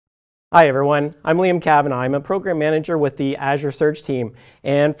Hi everyone, I'm Liam Cavanagh. I'm a program manager with the Azure Search team.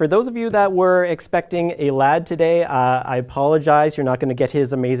 And for those of you that were expecting a lad today, I apologize, you're not going to get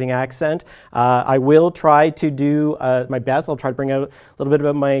his amazing accent. I will try to do my best. I'll try to bring out a little bit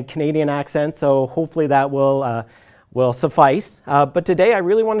of my Canadian accent, so hopefully that will suffice. But today I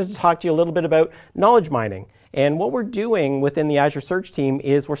really wanted to talk to you a little bit about knowledge mining. And what we're doing within the Azure Search team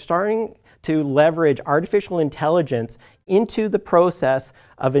is we're starting to leverage artificial intelligence into the process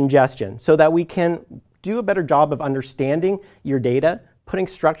of ingestion so that we can do a better job of understanding your data, putting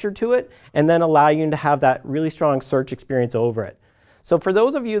structure to it, and then allow you to have that really strong search experience over it. So for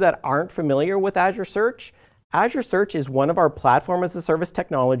those of you that aren't familiar with Azure Search is one of our platform as a service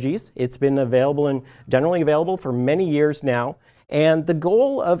technologies. It's been available and generally available for many years now. And the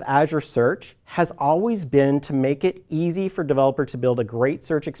goal of Azure Search has always been to make it easy for developers to build a great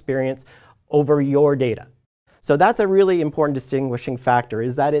search experience over your data. So that's a really important distinguishing factor,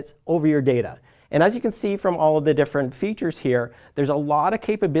 is that it's over your data. And as you can see from all of the different features here, there's a lot of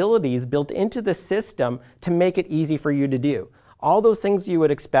capabilities built into the system to make it easy for you to do. All those things you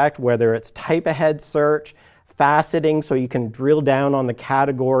would expect, whether it's type ahead search, faceting so you can drill down on the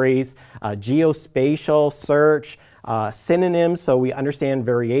categories, geospatial search, synonyms so we understand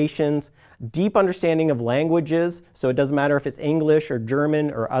variations, deep understanding of languages, so it doesn't matter if it's English or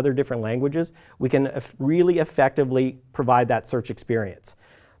German or other different languages, we can really effectively provide that search experience.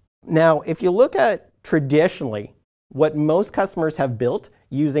 Now, if you look at traditionally, what most customers have built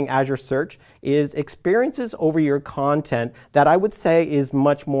using Azure Search is experiences over your content that I would say is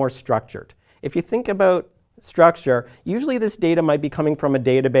much more structured. If you think about structure, usually this data might be coming from a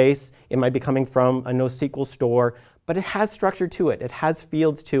database, it might be coming from a NoSQL store, but it has structure to it, it has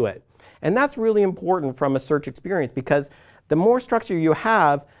fields to it. And that's really important from a search experience because the more structure you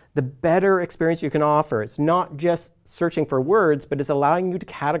have, the better experience you can offer. It's not just searching for words, but it's allowing you to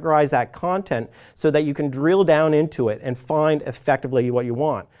categorize that content so that you can drill down into it and find effectively what you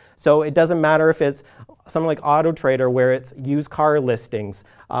want. So it doesn't matter if it's something like AutoTrader where it's used car listings,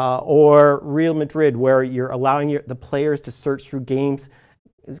 or Real Madrid where you're allowing the players to search through game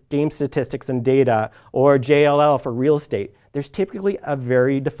statistics and data, or JLL for real estate. There's typically a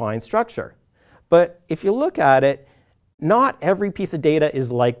very defined structure. But if you look at it, not every piece of data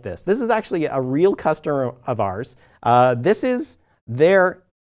is like this. This is actually a real customer of ours. This is their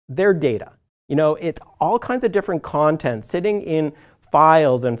data. You know, it's all kinds of different content sitting in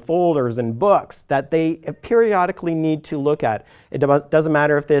files and folders and books that they periodically need to look at. It doesn't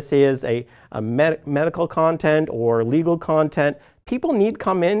matter if this is a medical content or legal content. People need to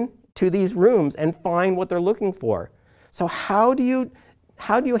come in to these rooms and find what they're looking for. So how do you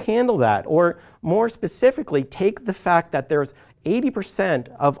handle that? Or more specifically, take the fact that there's 80%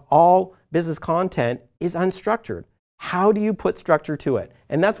 of all business content is unstructured. How do you put structure to it?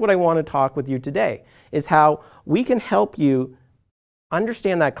 And that's what I want to talk with you today, is how we can help you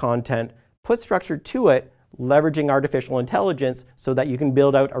understand that content, put structure to it, leveraging artificial intelligence so that you can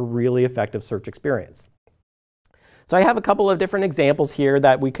build out a really effective search experience. So I have a couple of different examples here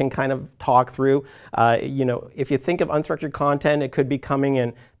that we can kind of talk through. You know, if you think of unstructured content, it could be coming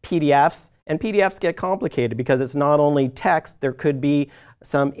in PDFs, and PDFs get complicated because it's not only text, there could be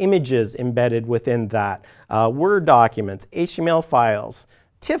some images embedded within that. Word documents, HTML files,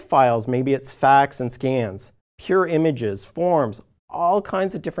 TIFF files, maybe it's facts and scans, pure images, forms, all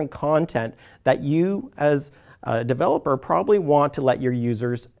kinds of different content that you as a developer probably want to let your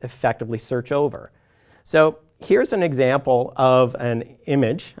users effectively search over. So here's an example of an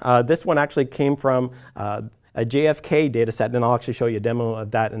image. This one actually came from a JFK data set, and I'll actually show you a demo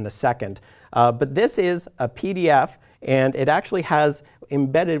of that in a second. But this is a PDF, and it actually has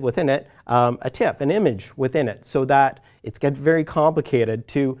embedded within it a TIFF, an image within it, so that it's get very complicated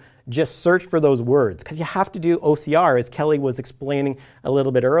to just search for those words, because you have to do OCR, as Kelly was explaining a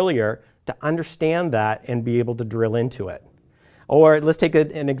little bit earlier, to understand that and be able to drill into it. Or let's take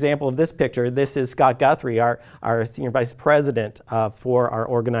an example of this picture. This is Scott Guthrie, our Senior Vice President for our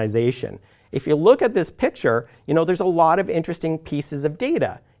organization. If you look at this picture, you know, there's a lot of interesting pieces of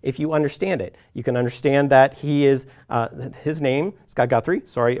data if you understand it. You can understand that he is, his name, Scott Guthrie,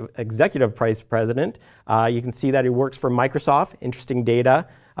 sorry, Executive Vice President. You can see that he works for Microsoft, interesting data.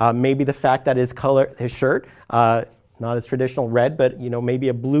 Maybe the fact that his shirt, not as traditional red, but you know, maybe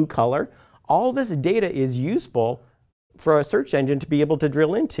a blue color. All this data is useful for a search engine to be able to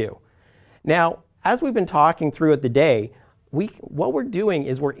drill into. Now, as we've been talking throughout the day, what we're doing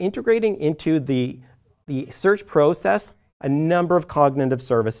is we're integrating into the search process a number of cognitive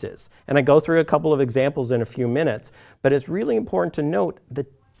services. And I go through a couple of examples in a few minutes, but it's really important to note the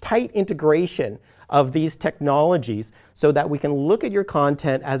tight integration of these technologies so that we can look at your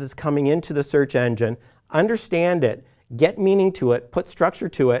content as it's coming into the search engine, understand it, get meaning to it, put structure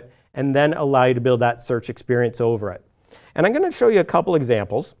to it, and then allow you to build that search experience over it. And I'm going to show you a couple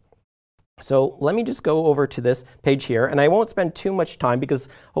examples. So let me just go over to this page here, and I won't spend too much time because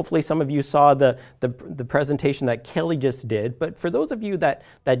hopefully some of you saw the presentation that Kelly just did. But for those of you that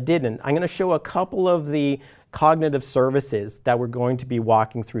didn't, I'm going to show a couple of the cognitive services that we're going to be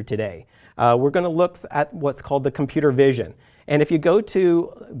walking through today. We're going to look at what's called the computer vision. And if you go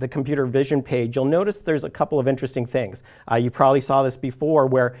to the computer vision page, you'll notice there's a couple of interesting things. You probably saw this before,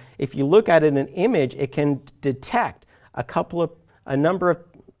 where if you look at it in an image, it can detect a number of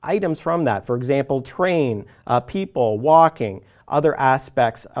items from that. For example, train, people, walking, other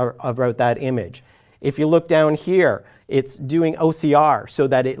aspects about that image. If you look down here, it's doing OCR so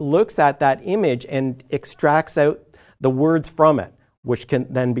that it looks at that image and extracts out the words from it, which can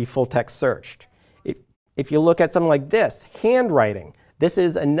then be full text searched. If you look at something like this, handwriting, this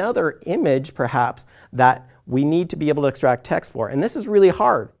is another image perhaps that we need to be able to extract text for. And this is really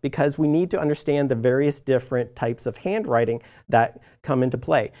hard because we need to understand the various different types of handwriting that come into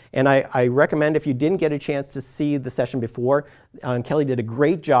play. And I recommend, if you didn't get a chance to see the session before, Kelly did a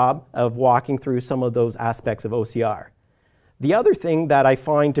great job of walking through some of those aspects of OCR. The other thing that I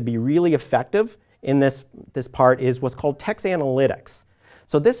find to be really effective in this part is what's called text analytics.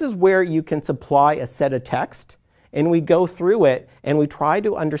 So this is where you can supply a set of text, and we go through it and we try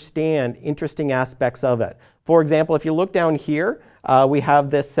to understand interesting aspects of it. For example, if you look down here, we have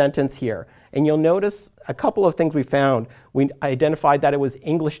this sentence here, and you'll notice a couple of things we found. We identified that it was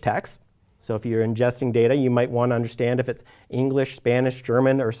English text. So if you're ingesting data, you might want to understand if it's English, Spanish,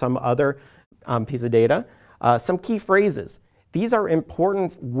 German, or some other piece of data. Some key phrases. These are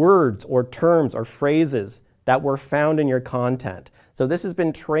important words or terms or phrases that were found in your content. So this has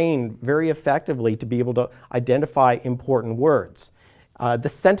been trained very effectively to be able to identify important words. The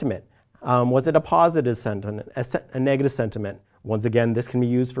sentiment. Was it a positive sentiment, a negative sentiment? Once again, this can be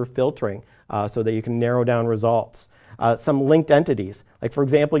used for filtering so that you can narrow down results. Some linked entities. Like for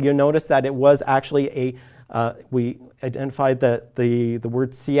example, you'll notice that it was actually we identified the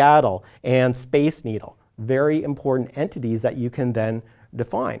word Seattle and Space Needle. Very important entities that you can then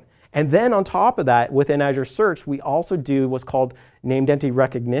define. And then on top of that, within Azure Search, we also do what's called named entity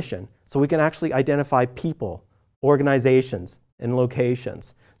recognition. So we can actually identify people, organizations, and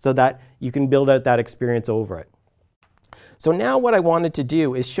locations so that you can build out that experience over it. So now what I wanted to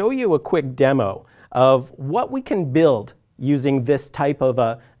do is show you a quick demo of what we can build using this type of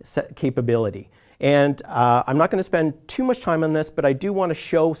a capability. And I'm not going to spend too much time on this, but I do want to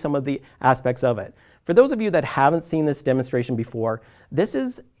show some of the aspects of it. For those of you that haven't seen this demonstration before, this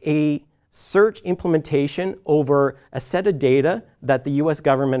is a search implementation over a set of data that the US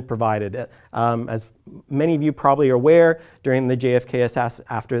government provided. As many of you probably are aware, during the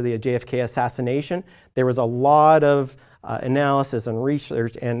after the JFK assassination, there was a lot of analysis and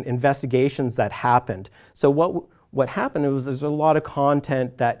research and investigations that happened. So what happened was there's a lot of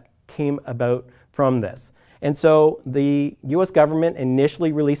content that came about from this. And so the US government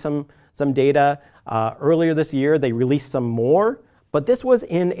initially released some data. Earlier this year, they released some more, but this was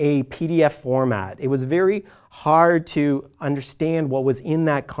in a PDF format. It was very hard to understand what was in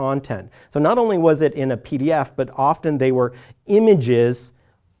that content. So not only was it in a PDF, but often they were images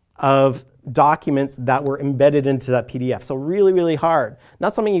of documents that were embedded into that PDF. So really, really hard.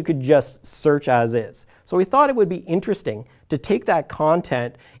 Not something you could just search as is. So we thought it would be interesting to take that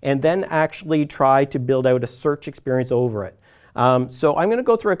content and then actually try to build out a search experience over it. So I'm going to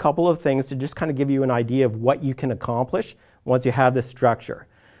go through a couple of things to just kind of give you an idea of what you can accomplish once you have this structure.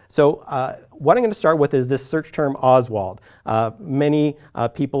 So what I'm going to start with is this search term Oswald. Many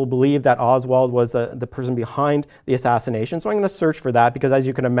people believe that Oswald was the person behind the assassination. So I'm going to search for that because, as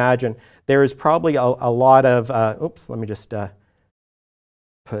you can imagine, there is probably a lot of, oops, let me just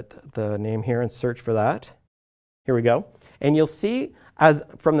put the name here and search for that. Here we go. And you'll see, as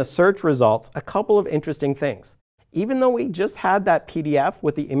from the search results, a couple of interesting things. Even though we just had that PDF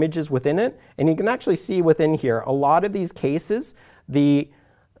with the images within it, and you can actually see within here, a lot of these cases, the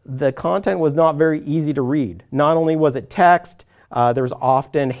content was not very easy to read. Not only was it text, there was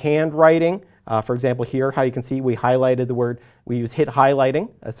often handwriting. For example, here, how you can see we highlighted the word, we used hit highlighting,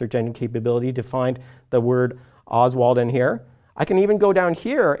 a search engine capability, to find the word Oswald in here. I can even go down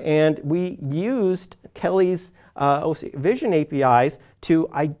here, and we used Kelly's Vision APIs to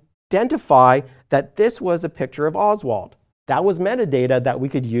identify that this was a picture of Oswald. That was metadata that we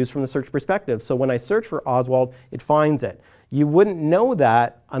could use from the search perspective. So when I search for Oswald, it finds it. You wouldn't know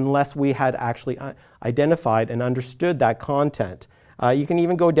that unless we had actually identified and understood that content. You can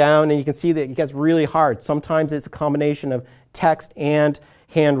even go down and you can see that it gets really hard. Sometimes it's a combination of text and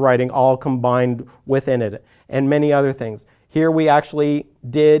handwriting all combined within it, and many other things. Here we actually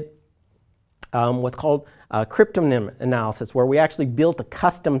did what's called cryptonym analysis, where we actually built a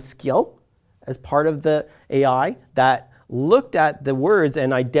custom skill as part of the AI that looked at the words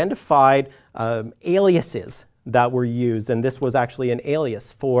and identified aliases that were used. And this was actually an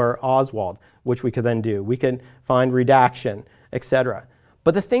alias for Oswald, which we could then do. We could find redaction, etc.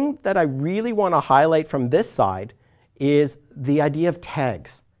 But the thing that I really want to highlight from this side is the idea of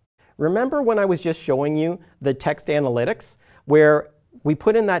tags. Remember when I was just showing you the text analytics, where we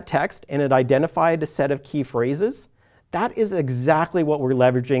put in that text and it identified a set of key phrases? That is exactly what we're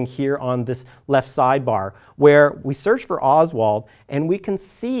leveraging here on this left sidebar, where we search for Oswald and we can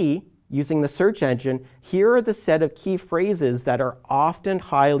see, using the search engine, here are the set of key phrases that are often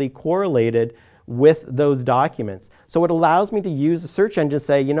highly correlated with those documents. So it allows me to use the search engine to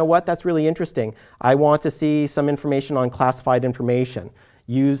say, you know what, that's really interesting. I want to see some information on classified information.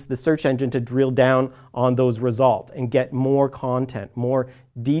 Use the search engine to drill down on those results and get more content, more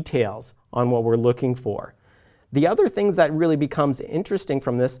details on what we're looking for. The other things that really becomes interesting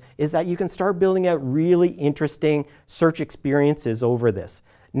from this is that you can start building out really interesting search experiences over this.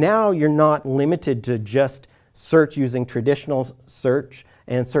 Now you're not limited to just search using traditional search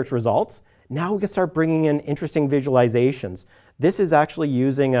and search results. Now we can start bringing in interesting visualizations. This is actually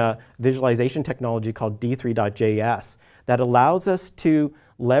using a visualization technology called D3.js that allows us to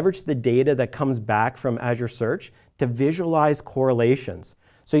leverage the data that comes back from Azure Search to visualize correlations.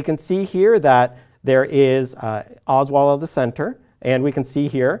 So you can see here that there is Oswald at the center, and we can see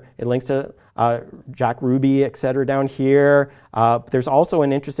here it links to Jack Ruby, etc. down here. There's also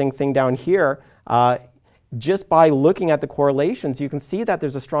an interesting thing down here. Just by looking at the correlations, you can see that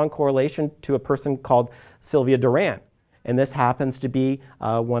there's a strong correlation to a person called Sylvia Durant. And this happens to be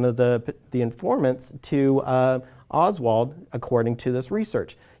one of the informants to Oswald, according to this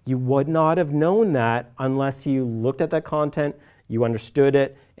research. You would not have known that unless you looked at that content, you understood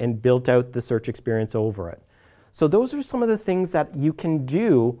it, and built out the search experience over it. So those are some of the things that you can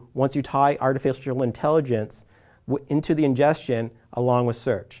do once you tie artificial intelligence into the ingestion along with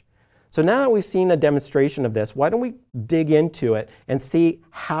search. So now that we've seen a demonstration of this, why don't we dig into it and see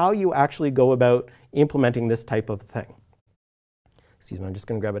how you actually go about implementing this type of thing. Excuse me, I'm just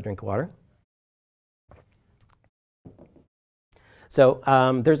going to grab a drink of water. So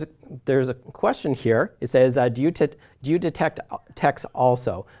there's a question here. It says, do you detect text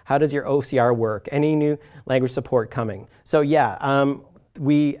also? How does your OCR work? Any new language support coming? So yeah,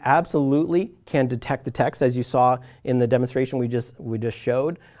 we absolutely can detect the text, as you saw in the demonstration we just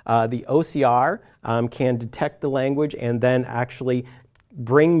showed. The OCR can detect the language and then actually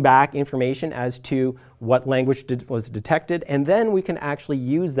bring back information as to what language was detected, and then we can actually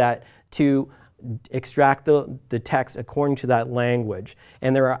use that to extract the text according to that language.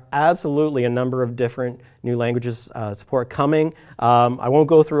 And there are absolutely a number of different new languages support coming. I won't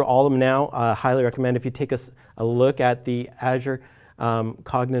go through all of them now. I highly recommend if you take a look at the Azure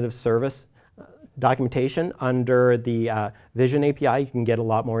Cognitive Service documentation under the Vision API, you can get a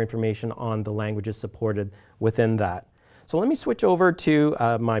lot more information on the languages supported within that. So let me switch over to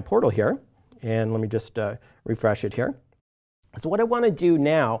my portal here, and let me just refresh it here. So what I want to do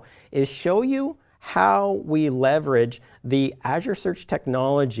now is show you how we leverage the Azure Search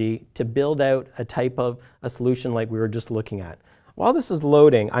technology to build out a type of a solution like we were just looking at. While this is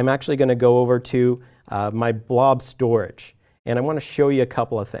loading, I'm actually going to go over to my blob storage, and I want to show you a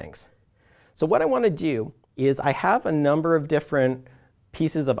couple of things. So what I want to do is I have a number of different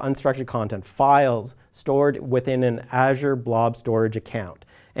pieces of unstructured content, files stored within an Azure Blob Storage account.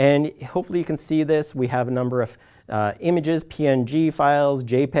 And hopefully you can see this. We have a number of images, PNG files,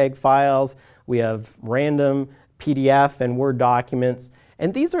 JPEG files. We have random PDF and Word documents.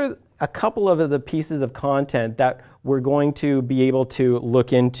 And these are a couple of the pieces of content that we're going to be able to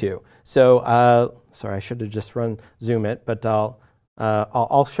look into. So, sorry, I should have just zoom it, but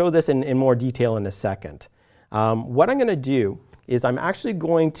I'll show this in more detail in a second. What I'm going to do is I'm actually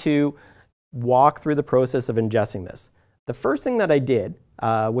going to walk through the process of ingesting this. The first thing that I did,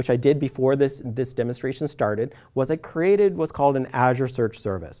 which I did before this demonstration started, was I created what's called an Azure Search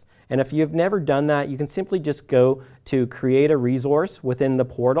Service. And if you've never done that, you can simply just go to create a resource within the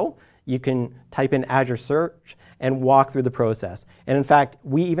portal. You can type in Azure Search and walk through the process. And in fact,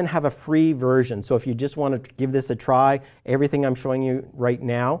 we even have a free version. So if you just want to give this a try, everything I'm showing you right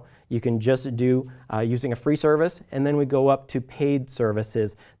now, you can just do using a free service, and then we go up to paid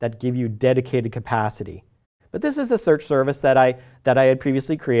services that give you dedicated capacity. But this is a search service that I had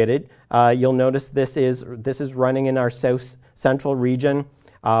previously created. You'll notice this is running in our South Central region.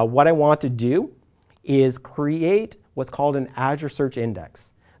 What I want to do is create what's called an Azure Search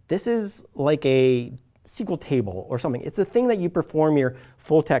Index. This is like a SQL table or something. It's the thing that you perform your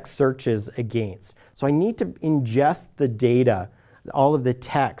full text searches against. So I need to ingest the data, all of the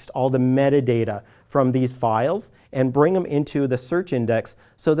text, all the metadata from these files and bring them into the search index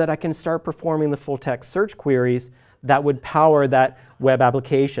so that I can start performing the full text search queries that would power that web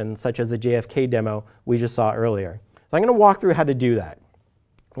application, such as the JFK demo we just saw earlier. So I'm going to walk through how to do that.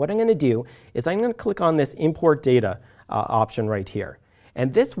 What I'm going to do is I'm going to click on this import data option right here.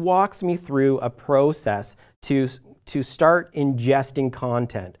 And this walks me through a process to start ingesting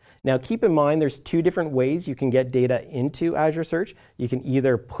content. Now keep in mind there's two different ways you can get data into Azure Search. You can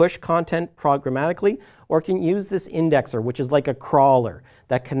either push content programmatically or you can use this indexer, which is like a crawler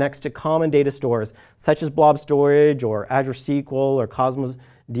that connects to common data stores such as blob storage or Azure SQL or Cosmos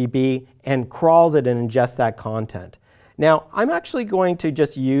DB and crawls it and ingests that content. Now I'm actually going to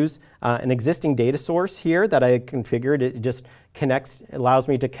just use an existing data source here that I configured. It just allows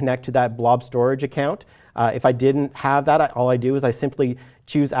me to connect to that blob storage account. If I didn't have that, all I do is I simply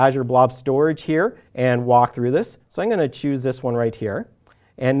choose Azure Blob Storage here and walk through this. So I'm going to choose this one right here.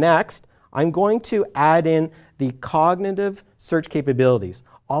 And next, I'm going to add in the cognitive search capabilities.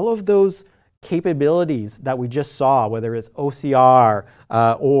 All of those capabilities that we just saw, whether it's OCR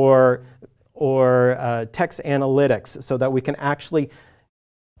or text analytics, so that we can actually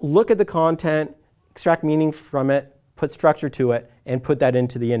look at the content, extract meaning from it, put structure to it, and put that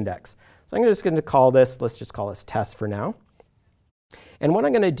into the index. So I'm just going to call this, let's just call this test for now. And what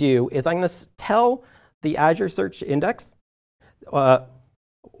I'm going to do is I'm going to tell the Azure Search Index what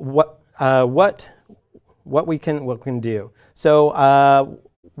we can do. So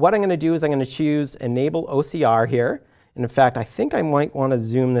what I'm going to do is I'm going to choose Enable OCR here. And in fact, I think I might want to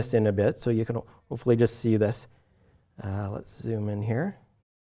zoom this in a bit so you can hopefully just see this. Let's zoom in here.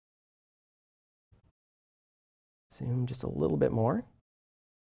 Zoom just a little bit more.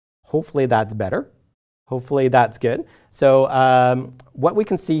 Hopefully that's better. Hopefully that's good. So what we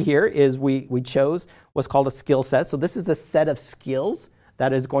can see here is we chose what's called a skill set. So this is a set of skills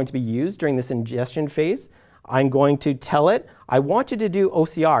that is going to be used during this ingestion phase. I'm going to tell it, I want you to do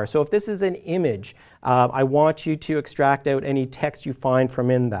OCR. So if this is an image, I want you to extract out any text you find from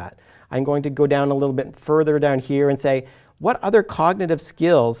in that. I'm going to go down a little bit further down here and say, what other cognitive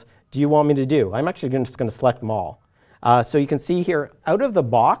skills do you want me to do? I'm actually just going to select them all. So you can see here, out of the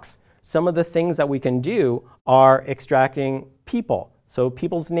box, some of the things that we can do are extracting people. So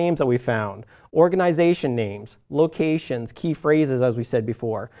people's names that we found, organization names, locations, key phrases, as we said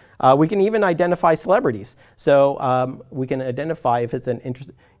before. We can even identify celebrities. So we can identify if it's an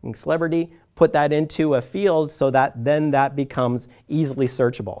interesting celebrity, put that into a field so that then that becomes easily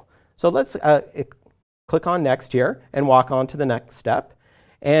searchable. So let's click on next here and walk on to the next step.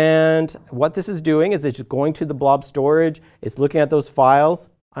 And what this is doing is it's going to the blob storage, it's looking at those files,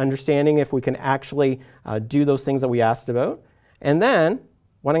 understanding if we can actually do those things that we asked about. And then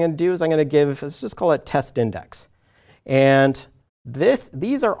what I'm going to do is I'm going to give, let's just call it test index. And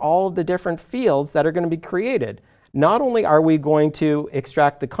these are all the different fields that are going to be created. Not only are we going to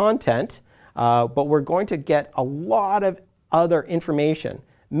extract the content, but we're going to get a lot of other information,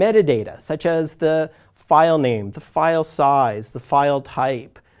 metadata, such as the file name, the file size, the file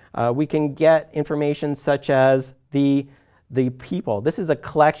type. We can get information such as the people. This is a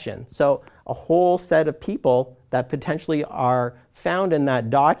collection. So a whole set of people that potentially are found in that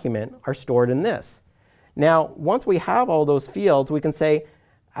document are stored in this. Now, once we have all those fields, we can say,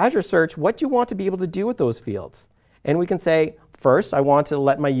 Azure Search, what do you want to be able to do with those fields? And we can say, first, I want to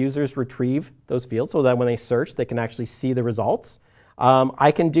let my users retrieve those fields so that when they search, they can actually see the results.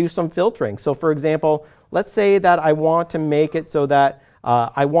 I can do some filtering. So for example, let's say that I want to make it so that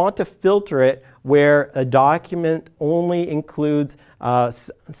I want to filter it where a document only includes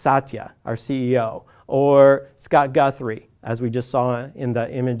Satya, our CEO, or Scott Guthrie, as we just saw in the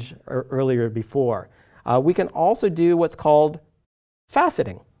image earlier before. We can also do what's called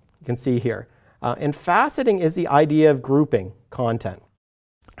faceting, you can see here. And faceting is the idea of grouping content.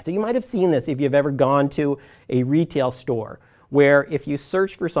 So you might have seen this if you've ever gone to a retail store, where if you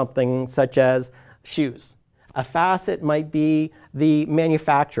search for something such as shoes, a facet might be the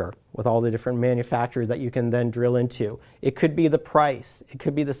manufacturer with all the different manufacturers that you can then drill into. It could be the price, it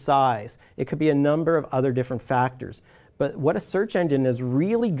could be the size, it could be a number of other different factors. But what a search engine is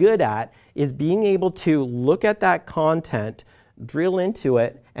really good at is being able to look at that content, drill into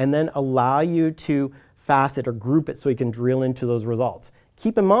it, and then allow you to facet or group it so you can drill into those results.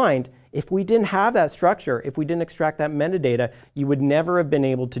 Keep in mind, if we didn't have that structure, if we didn't extract that metadata, you would never have been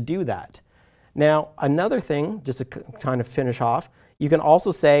able to do that. Now, another thing, just to kind of finish off, you can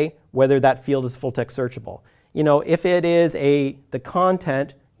also say whether that field is full text searchable. You know, if it is the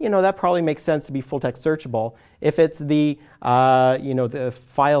content, you know, that probably makes sense to be full text searchable. If it's the, you know, the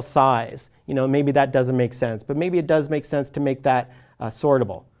file size, you know, maybe that doesn't make sense, but maybe it does make sense to make that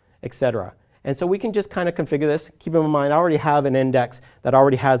sortable, etc. And so we can just kind of configure this. Keep in mind, I already have an index that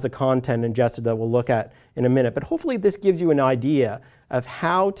already has the content ingested that we'll look at in a minute. But hopefully this gives you an idea of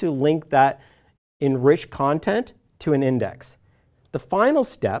how to link that enriched content to an index. The final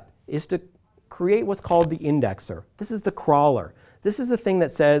step is to create what's called the indexer. This is the crawler. This is the thing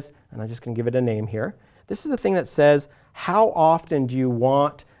that says, and I'm just going to give it a name here. This is the thing that says, how often do you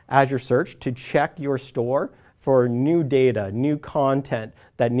want Azure Search to check your store for new data, new content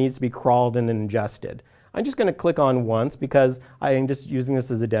that needs to be crawled and ingested? I'm just going to click on once because I am just using this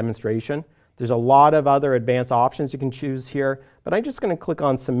as a demonstration. There's a lot of other advanced options you can choose here, but I'm just going to click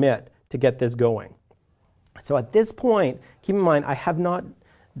on submit to get this going. So at this point, keep in mind, I have not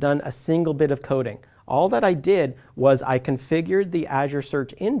done a single bit of coding. All that I did was I configured the Azure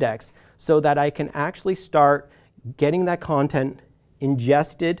Search Index so that I can actually start getting that content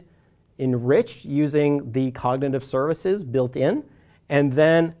ingested, enriched using the cognitive services built in, and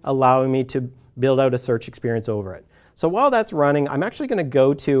then allowing me to build out a search experience over it. So while that's running, I'm actually going to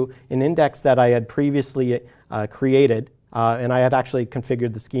go to an index that I had previously created, and I had actually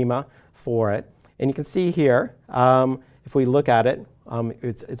configured the schema for it. And you can see here, if we look at it,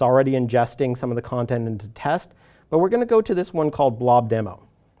 it's already ingesting some of the content into test. But we're going to go to this one called blob demo.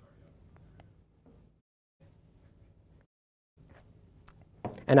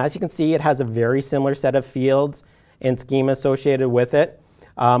 And as you can see, it has a very similar set of fields and schema associated with it.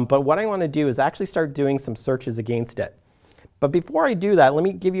 But what I want to do is actually start doing some searches against it. But before I do that, let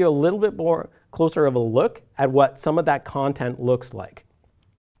me give you a little bit more closer of a look at what some of that content looks like.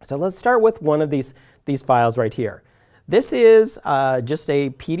 So let's start with one of these files right here. This is just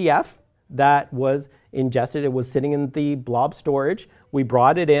a PDF that was ingested. It was sitting in the blob storage. We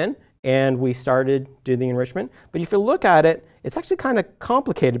brought it in and we started doing the enrichment. But if you look at it, it's actually kind of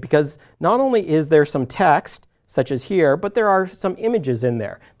complicated because not only is there some text, such as here, but there are some images in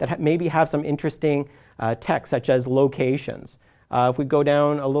there that maybe have some interesting text, such as locations. If we go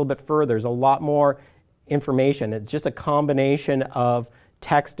down a little bit further, there's a lot more information. It's just a combination of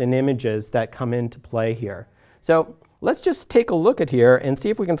text and images that come into play here. So let's just take a look at here and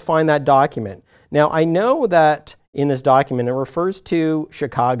see if we can find that document. Now I know that in this document it refers to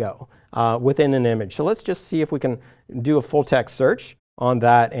Chicago within an image. So let's just see if we can do a full text search on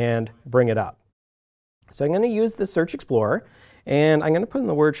that and bring it up. So I'm going to use the Search Explorer and I'm going to put in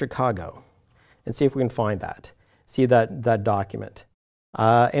the word Chicago and see if we can find that. See that document.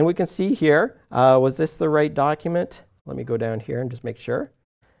 And we can see here, was this the right document? Let me go down here and just make sure.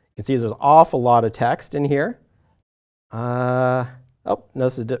 You can see there's an awful lot of text in here. Oh, no,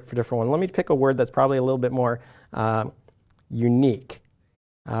 this is a different one. Let me pick a word that's probably a little bit more unique.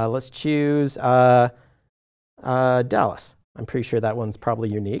 Let's choose Dallas. I'm pretty sure that one's probably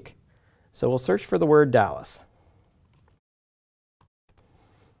unique. So we'll search for the word Dallas.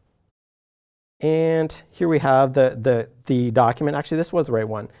 And here we have the document. Actually, this was the right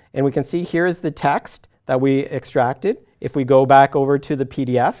one. And we can see here is the text that we extracted. If we go back over to the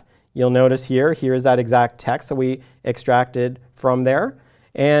PDF, you'll notice here's that exact text that we extracted from there.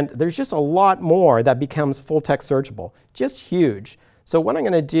 And there's just a lot more that becomes full text searchable. Just huge. So what I'm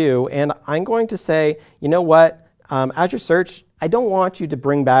going to do, and I'm going to say, you know what, Azure Search, I don't want you to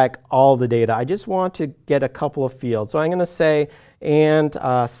bring back all the data. I just want to get a couple of fields. So I'm going to say, and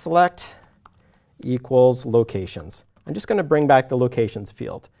select equals locations. I'm just going to bring back the locations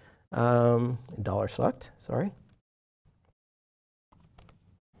field. $select, sorry.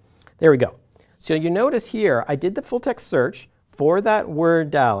 There we go. So you notice here, I did the full text search for that word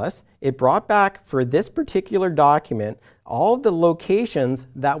Dallas. It brought back for this particular document all of the locations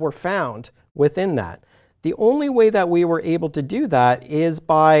that were found within that. The only way that we were able to do that is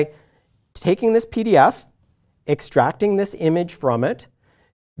by taking this PDF, extracting this image from it,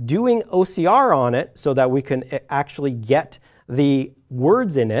 doing OCR on it so that we can actually get the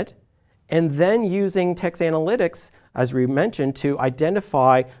words in it, and then using text analytics, as we mentioned, to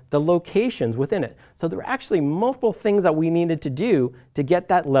identify the locations within it. So there were actually multiple things that we needed to do to get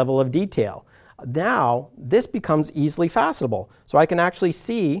that level of detail. Now, this becomes easily facettable. So I can actually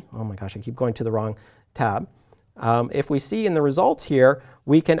see, oh my gosh, I keep going to the wrong tab. If we see in the results here,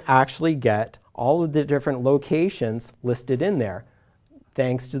 we can actually get all of the different locations listed in there,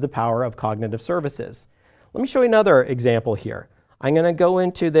 thanks to the power of cognitive services. Let me show you another example here. I'm going to go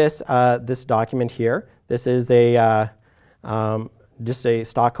into this, this document here. This is a, just a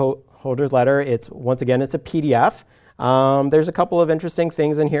stockholder's letter. Once again, it's a PDF. There's a couple of interesting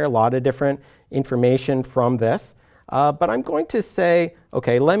things in here, a lot of different information from this. But I'm going to say,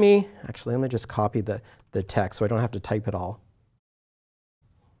 okay, let me just copy the text so I don't have to type it all.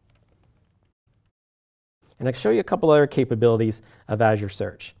 And I'll show you a couple other capabilities of Azure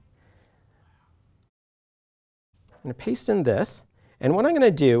Search. I'm going to paste in this. And what I'm going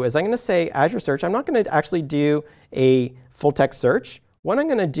to do is I'm going to say Azure Search. I'm not going to actually do a full text search. What I'm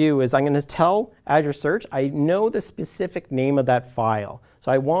going to do is I'm going to tell Azure Search I know the specific name of that file.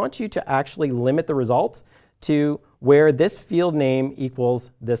 So I want you to actually limit the results to where this field name equals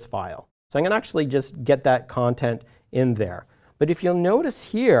this file. So I'm going to actually just get that content in there. But if you'll notice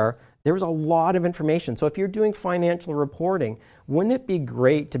here, there's a lot of information. So if you're doing financial reporting, wouldn't it be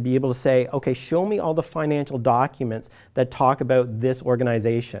great to be able to say, okay, show me all the financial documents that talk about this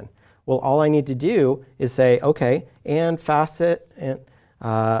organization? Well, all I need to do is say, okay, and facet and,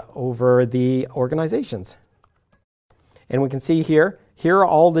 over the organizations. And we can see here are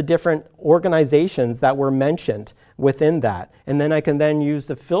all the different organizations that were mentioned within that. And then I can then use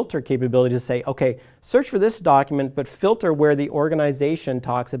the filter capability to say, okay, search for this document, but filter where the organization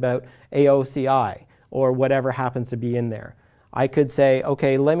talks about AOCI or whatever happens to be in there. I could say,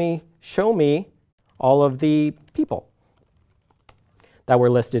 okay, show me all of the people that were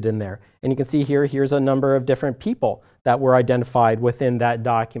listed in there. And you can see here's a number of different people that were identified within that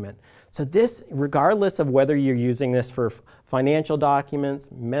document. So this, regardless of whether you're using this for financial documents,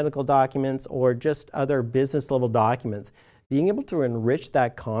 medical documents, or just other business level documents, being able to enrich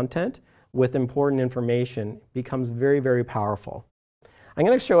that content with important information becomes very, very powerful. I'm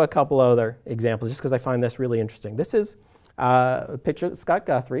going to show a couple other examples just because I find this really interesting. This is a picture of Scott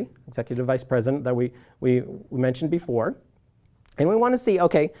Guthrie, Executive Vice President that we mentioned before. And we want to see,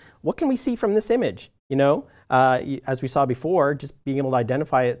 okay, what can we see from this image? You know, as we saw before, just being able to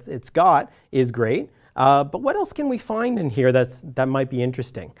identify it's got is great. But what else can we find in here that might be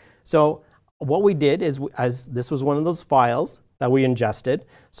interesting? So what we did is, as this was one of those files that we ingested,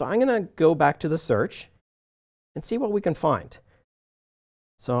 so I'm going to go back to the search and see what we can find.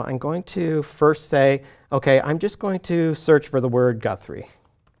 So I'm going to first say, okay, I'm just going to search for the word Guthrie.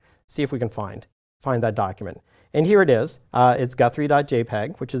 See if we can find that document. And here it is. It's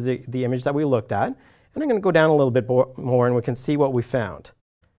guthrie.jpg, which is the image that we looked at. And I'm going to go down a little bit more and we can see what we found.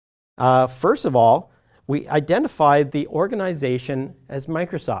 First of all, we identified the organization as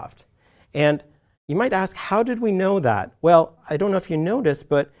Microsoft. And you might ask, how did we know that? Well, I don't know if you noticed,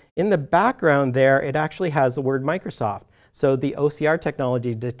 but in the background there, it actually has the word Microsoft. So the OCR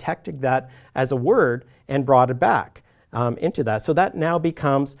technology detected that as a word and brought it back into that. So that now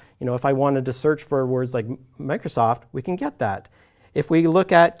becomes, you know, if I wanted to search for words like Microsoft, we can get that. If we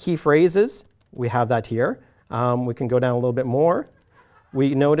look at key phrases, we have that here. We can go down a little bit more.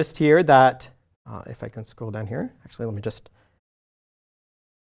 We noticed here that, if I can scroll down here, actually let me just,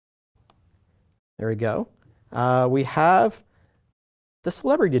 there we go. We have the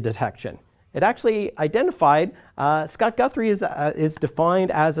celebrity detection. It actually identified Scott Guthrie is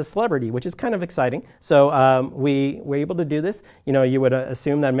defined as a celebrity, which is kind of exciting. So we were able to do this. You know, you would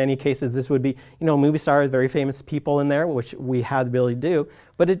assume that in many cases this would be, you know, movie stars, very famous people in there, which we had the ability to do.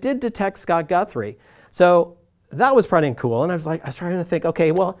 But it did detect Scott Guthrie. So that was pretty cool. And I was trying to think,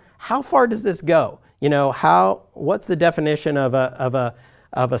 okay, well, how far does this go? You know, what's the definition of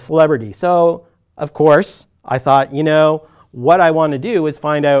a celebrity? So of course, I thought, you know, what I want to do is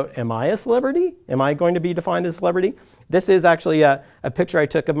find out, am I a celebrity? Am I going to be defined as a celebrity? This is actually a picture I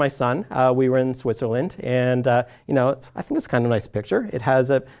took of my son. We were in Switzerland, and you know, I think it's kind of a nice picture. It has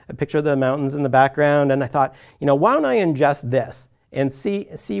a picture of the mountains in the background, and I thought, you know, why don't I ingest this and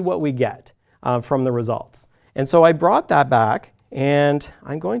see what we get from the results? And so I brought that back, and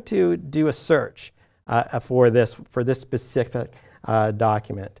I'm going to do a search for this specific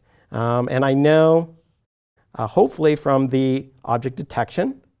document. And I know, hopefully from the object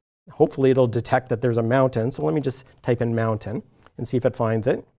detection, hopefully it'll detect that there's a mountain. So let me just type in mountain and see if it finds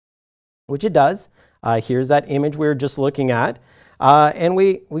it, which it does. Here's that image we were just looking at. And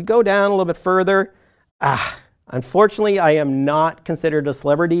we go down a little bit further. Unfortunately, I am not considered a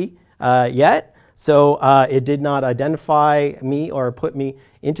celebrity yet. So it did not identify me or put me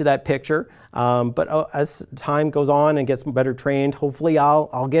into that picture. But as time goes on and gets better trained, hopefully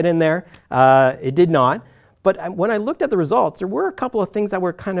I'll get in there. It did not. But when I looked at the results, there were a couple of things that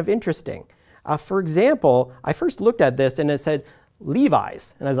were kind of interesting. For example, I first looked at this and it said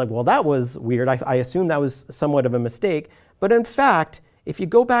Levi's. And I was like, well, that was weird. I assumed that was somewhat of a mistake. But in fact, if you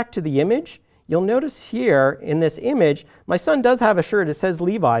go back to the image, you'll notice here in this image, my son does have a shirt, it says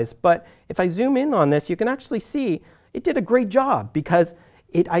Levi's, but if I zoom in on this, you can actually see it did a great job because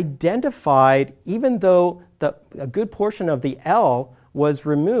it identified, even though a good portion of the L was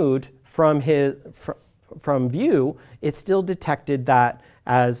removed from view, it still detected that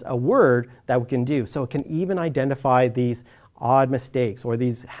as a word that we can do. So it can even identify these odd mistakes or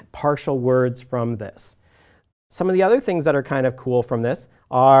these partial words from this. Some of the other things that are kind of cool from this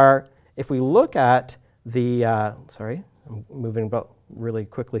are, if we look at the, sorry, I'm moving about really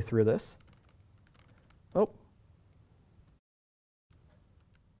quickly through this. Oh,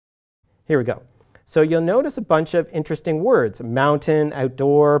 here we go. So you'll notice a bunch of interesting words: mountain,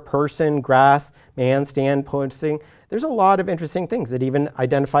 outdoor, person, grass, man, stand, posting. There's a lot of interesting things. It even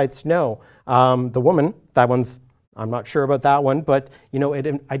identified snow. The woman, that one's, I'm not sure about that one, but you know, it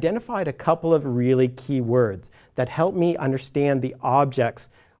identified a couple of really key words that helped me understand the objects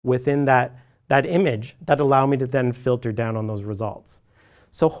within that image that allow me to then filter down on those results.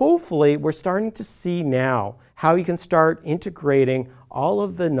 So hopefully we're starting to see now how you can start integrating all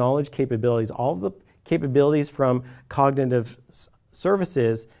of the knowledge capabilities, all of the capabilities from cognitive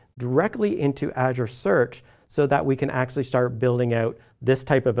services directly into Azure Search so that we can actually start building out this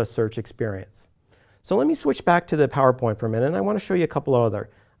type of a search experience. So let me switch back to the PowerPoint for a minute, and I want to show you a couple of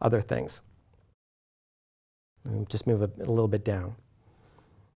other things. Let me just move a little bit down.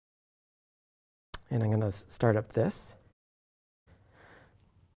 And I'm going to start up this.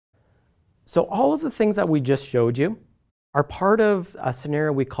 So all of the things that we just showed you are part of a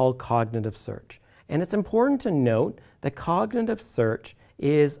scenario we call cognitive search. And it's important to note that cognitive search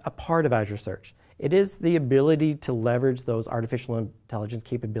is a part of Azure Search. It is the ability to leverage those artificial intelligence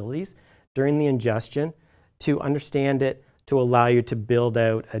capabilities during the ingestion to understand it, to allow you to build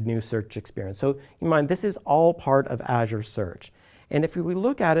out a new search experience. So keep in mind, this is all part of Azure Search. And if we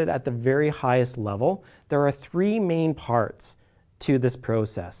look at it at the very highest level, there are three main parts to this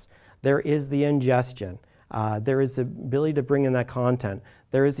process. There is the ingestion, there is the ability to bring in that content,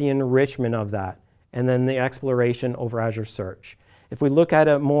 there is the enrichment of that, and then the exploration over Azure Search. If we look at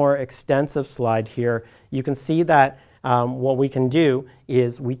a more extensive slide here, you can see that what we can do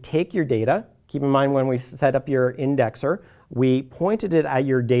is we take your data. Keep in mind, when we set up your indexer, we pointed it at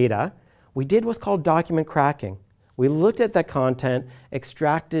your data. We did what's called document cracking. We looked at that content,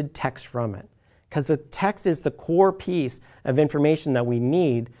 extracted text from it, because the text is the core piece of information that we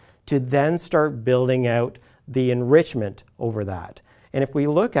need to then start building out the enrichment over that. And if we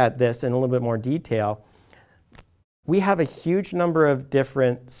look at this in a little bit more detail, we have a huge number of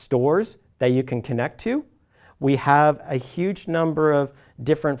different stores that you can connect to. We have a huge number of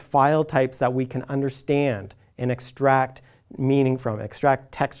different file types that we can understand and extract meaning from,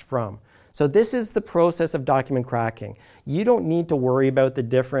 extract text from. So this is the process of document cracking. You don't need to worry about the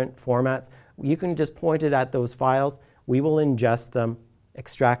different formats. You can just point it at those files. We will ingest them,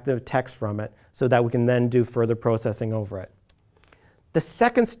 extract the text from it, so that we can then do further processing over it. The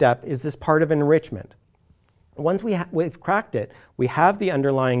second step is this part of enrichment. Once we've cracked it, we have the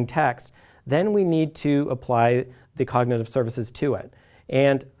underlying text, then we need to apply the cognitive services to it.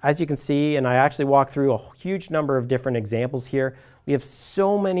 And as you can see, and I actually walked through a huge number of different examples here, we have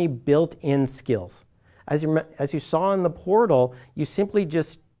so many built-in skills. As you saw in the portal, you simply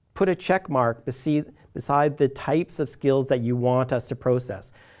just put a check mark beside the types of skills that you want us to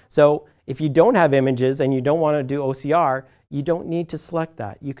process. So if you don't have images and you don't want to do OCR, you don't need to select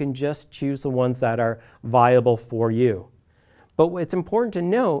that. You can just choose the ones that are viable for you. But it's important to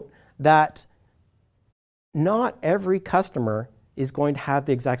note that not every customer is going to have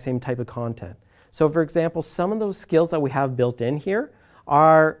the exact same type of content. So for example, some of those skills that we have built in here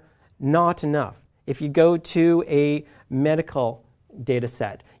are not enough. If you go to a medical data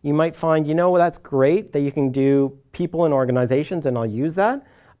set, you might find, you know, that's great that you can do people and organizations, and I'll use that,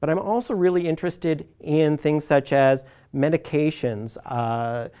 but I'm also really interested in things such as medications,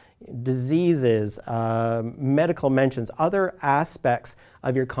 diseases, medical mentions, other aspects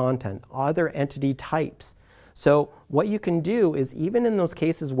of your content, other entity types. So what you can do is, even in those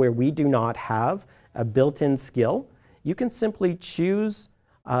cases where we do not have a built-in skill, you can simply choose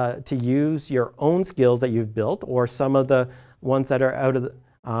to use your own skills that you've built, or some of the ones that are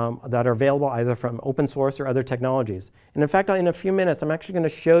that are available either from open source or other technologies. And in fact, in a few minutes, I'm actually going to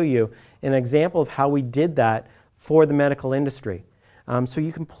show you an example of how we did that for the medical industry. So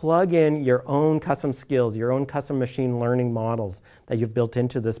you can plug in your own custom skills, your own custom machine learning models that you've built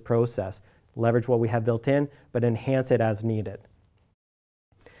into this process. Leverage what we have built in, but enhance it as needed.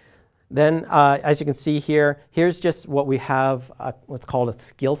 Then, as you can see here, here's just what we have, what's called a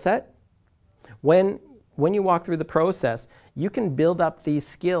skill set. When you walk through the process, you can build up these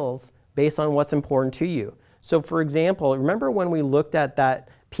skills based on what's important to you. So for example, remember when we looked at that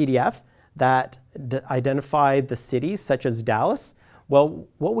PDF that identified the cities such as Dallas? Well,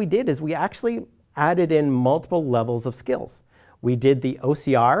 what we did is we actually added in multiple levels of skills. We did the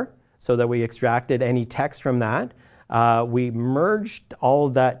OCR so that we extracted any text from that. We merged all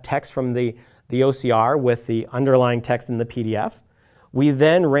of that text from the OCR with the underlying text in the PDF. We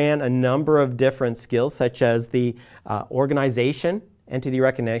then ran a number of different skills such as the organization, entity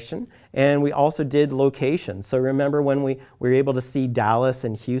recognition, and we also did locations. So remember when we were able to see Dallas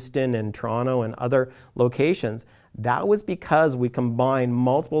and Houston and Toronto and other locations, that was because we combined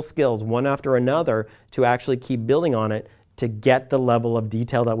multiple skills one after another to actually keep building on it to get the level of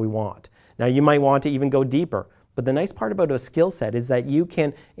detail that we want. Now you might want to even go deeper, but the nice part about a skill set is that you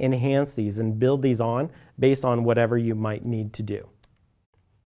can enhance these and build these on based on whatever you might need to do.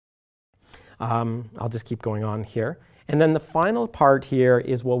 I'll just keep going on here. And then the final part here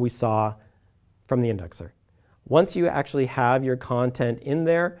is what we saw from the indexer. Once you actually have your content in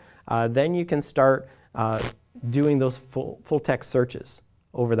there, then you can start doing those full text searches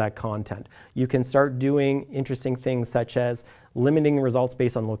over that content. You can start doing interesting things such as limiting results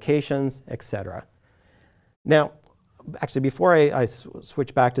based on locations, etc. Now, actually before I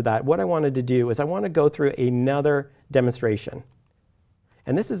switch back to that, what I wanted to do is I want to go through another demonstration.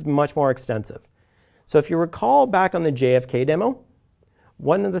 And this is much more extensive. So if you recall back on the JFK demo,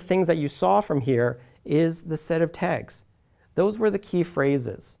 one of the things that you saw from here is the set of tags. Those were the key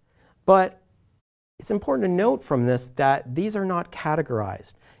phrases. But it's important to note from this that these are not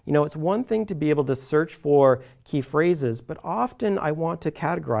categorized. You know, it's one thing to be able to search for key phrases, but often I want to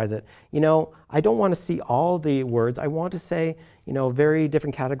categorize it. You know, I don't want to see all the words. I want to say, you know, very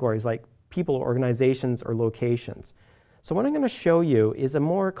different categories like people, organizations, or locations. So what I'm going to show you is a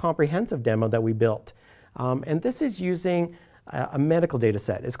more comprehensive demo that we built. And this is using a medical data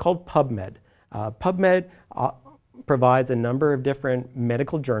set. It's called PubMed. PubMed provides a number of different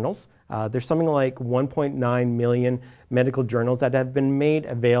medical journals. There's something like 1.9 million medical journals that have been made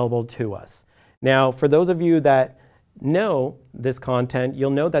available to us. Now, for those of you that know this content,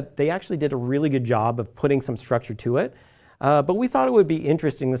 you'll know that they actually did a really good job of putting some structure to it. But we thought it would be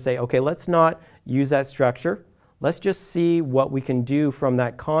interesting to say, okay, let's not use that structure. Let's just see what we can do from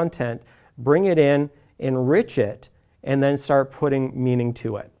that content, bring it in, enrich it, and then start putting meaning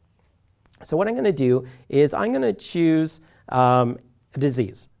to it. So what I'm going to do is I'm going to choose a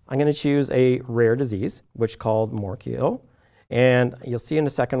disease. I'm going to choose a rare disease, which is called Morquio. And you'll see in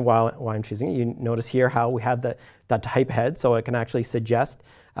a second while I'm choosing it. You notice here how we have that type head, so it can actually suggest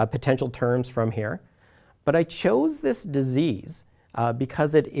potential terms from here. But I chose this disease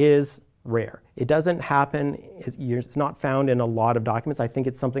because it is rare. It doesn't happen, it's not found in a lot of documents. I think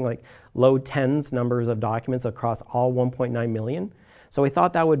it's something like low tens numbers of documents across all 1.9 million. So I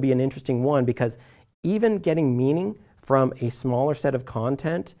thought that would be an interesting one because even getting meaning from a smaller set of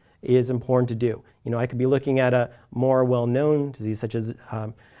content is important to do. You know, I could be looking at a more well-known disease such as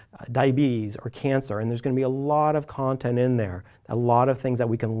diabetes or cancer, and there's going to be a lot of content in there, a lot of things that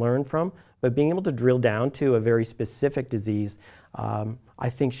we can learn from, but being able to drill down to a very specific disease I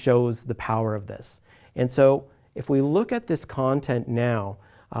think shows the power of this. And so if we look at this content now,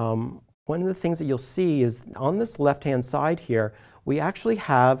 one of the things that you'll see is on this left-hand side here, we actually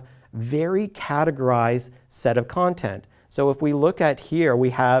have very categorized set of content. So if we look at here,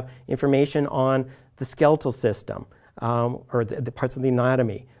 we have information on the skeletal system, or the parts of the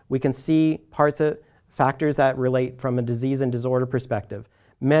anatomy. We can see parts of factors that relate from a disease and disorder perspective,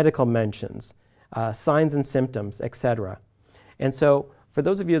 medical mentions, signs and symptoms, etc. And so for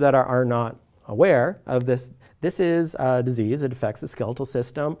those of you that are not aware of this, this is a disease. It affects the skeletal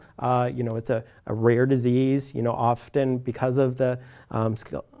system. You know, it's a rare disease. You know, often because of the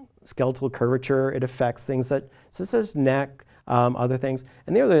skeletal curvature, it affects things such as neck, other things.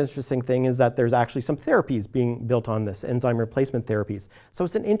 And the other interesting thing is that there's actually some therapies being built on this, enzyme replacement therapies. So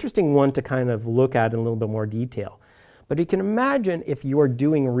it's an interesting one to kind of look at in a little bit more detail. But you can imagine if you are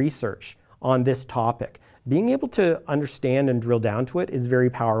doing research on this topic, being able to understand and drill down to it is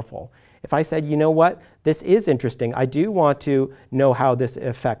very powerful. If I said, you know what, this is interesting, I do want to know how this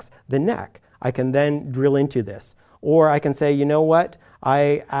affects the neck, I can then drill into this. Or I can say, you know what,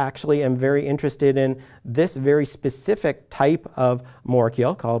 I actually am very interested in this very specific type of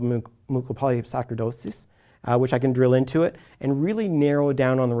morquio called mucopolysaccharidosis, which I can drill into it and really narrow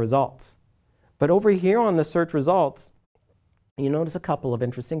down on the results. But over here on the search results, you notice a couple of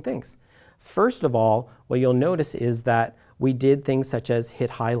interesting things. First of all, what you'll notice is that we did things such as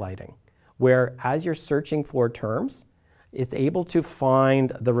hit highlighting, where as you're searching for terms, it's able to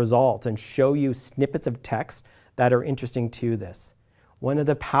find the result and show you snippets of text that are interesting to this. one of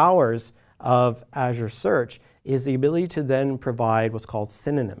the powers of Azure Search is the ability to then provide what's called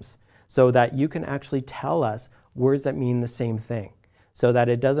synonyms, so that you can actually tell us words that mean the same thing. So that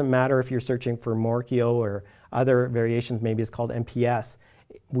it doesn't matter if you're searching for Morchio or other variations, maybe it's called MPS,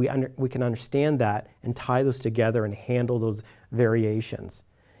 we can understand that and tie those together and handle those variations.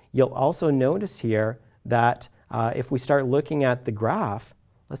 You'll also notice here that if we start looking at the graph,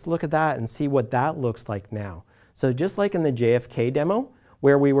 let's look at that and see what that looks like now. So just like in the JFK demo,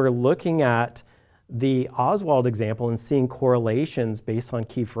 where we were looking at the Oswald example and seeing correlations based on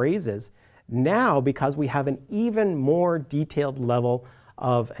key phrases, now, because we have an even more detailed level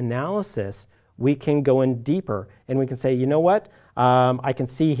of analysis, we can go in deeper and we can say, you know what, I can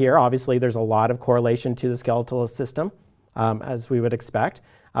see here, obviously there's a lot of correlation to the skeletal system, as we would expect.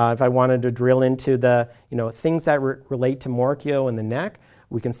 If I wanted to drill into the things that relate to Morchio and the neck,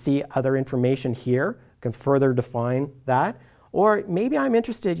 we can see other information here, can further define that. Or maybe I'm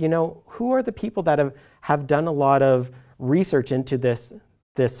interested, who are the people that have done a lot of research into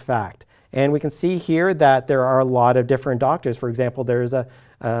this fact? And we can see here that there are a lot of different doctors. For example, there's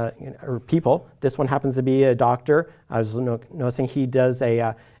or people. This one happens to be a doctor. I was noticing he does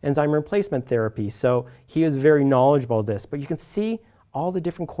a enzyme replacement therapy. So he is very knowledgeable of this. But you can see all the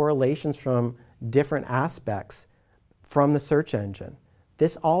different correlations from different aspects from the search engine.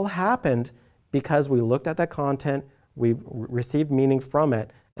 This all happened because we looked at that content, we received meaning from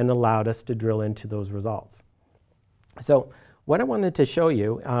it, and allowed us to drill into those results. So what I wanted to show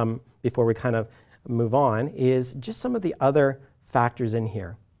you before we kind of move on is just some of the other factors in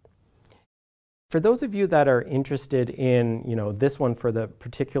here. For those of you that are interested in this one for the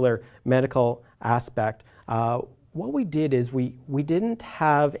particular medical aspect, what we did is we didn't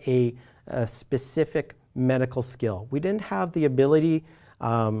have a specific medical skill. We didn't have the ability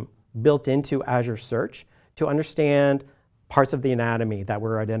built into Azure Search to understand parts of the anatomy that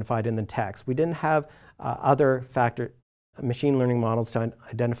were identified in the text. We didn't have other machine learning models to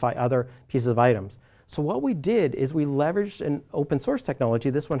identify other pieces of items. So what we did is we leveraged an open source technology.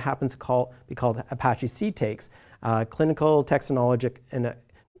 This one happens to be called Apache CTAKES, Clinical Text and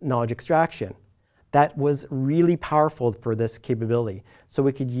Knowledge Extraction. That was really powerful for this capability. So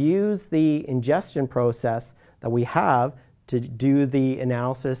we could use the ingestion process that we have to do the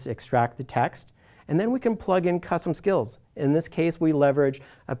analysis, extract the text, and then we can plug in custom skills. In this case, we leverage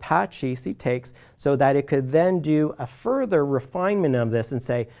Apache CTAKES so that it could then do a further refinement of this and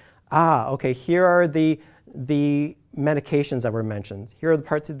say, okay, here are the medications that were mentioned. Here are the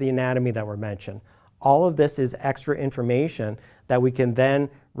parts of the anatomy that were mentioned. All of this is extra information that we can then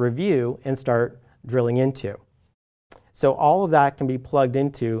review and start drilling into. So all of that can be plugged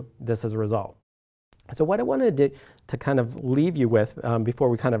into this as a result. So what I wanted to kind of leave you with before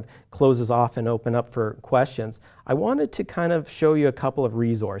we kind of close this off and open up for questions, I wanted to kind of show you a couple of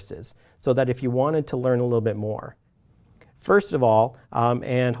resources so that if you wanted to learn a little bit more. First of all,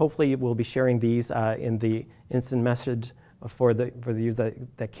 and hopefully we'll be sharing these in the instant message for the users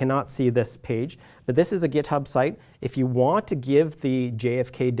that cannot see this page, but this is a GitHub site. If you want to give the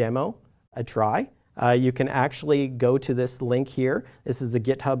JFK demo a try, you can actually go to this link here. This is a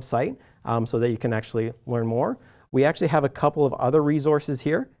GitHub site so that you can actually learn more. We actually have a couple of other resources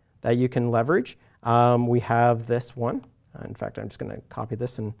here that you can leverage. We have this one. In fact, I'm just going to copy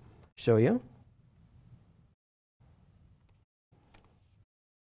this and show you.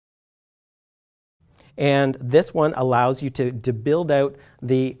 And this one allows you to build out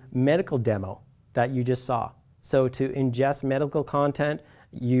the medical demo that you just saw. So to ingest medical content,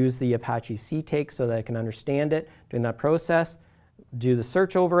 use the Apache CTAKE so that I can understand it during that process, do the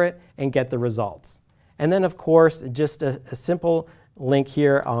search over it, and get the results. And then, of course, just a simple link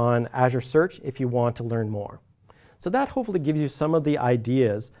here on Azure Search if you want to learn more. So that hopefully gives you some of the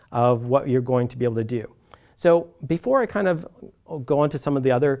ideas of what you're going to be able to do. So before I kind of go on to some of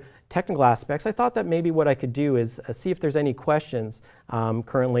the other technical aspects, I thought that maybe what I could do is see if there's any questions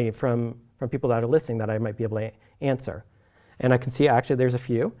currently from people that are listening that I might be able to answer. And I can see actually there's a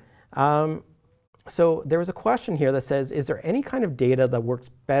few. So there was a question here that says, is there any kind of data that works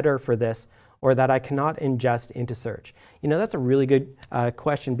better for this or that I cannot ingest into search? That's a really good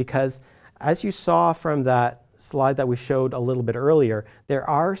question because as you saw from that slide that we showed a little bit earlier, there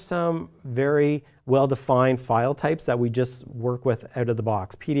are some very well-defined file types that we just work with out of the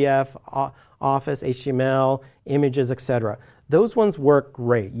box. PDF, Office, HTML, images, etc. Those ones work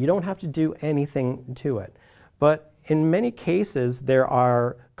great. You don't have to do anything to it. But in many cases, there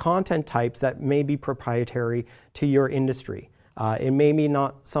are content types that may be proprietary to your industry. It may be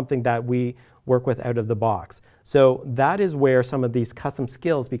not something that we work with out of the box. So that is where some of these custom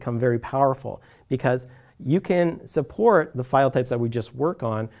skills become very powerful because you can support the file types that we just work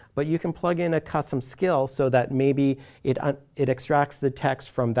on, but you can plug in a custom skill so that maybe it extracts the text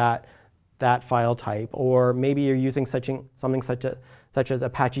from that file type, or maybe you're using something such as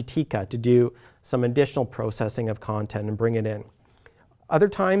Apache Tika to do some additional processing of content and bring it in. Other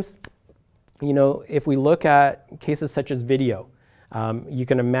times, you know, if we look at cases such as video, you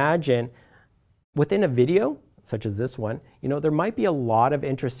can imagine within a video, such as this one, you know, there might be a lot of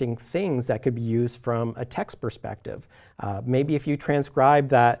interesting things that could be used from a text perspective. Maybe if you transcribe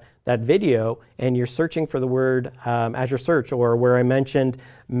that video and you're searching for the word Azure Search, or where I mentioned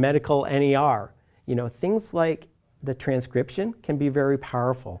medical NER, you know, things like the transcription can be very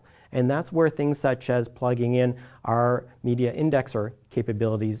powerful. And that's where things such as plugging in our media indexer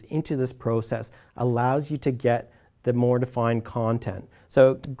capabilities into this process allows you to get the more defined content.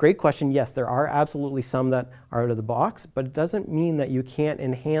 So great question. Yes, there are absolutely some that are out of the box, but it doesn't mean that you can't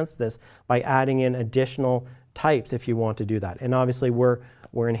enhance this by adding in additional types if you want to do that. And obviously we're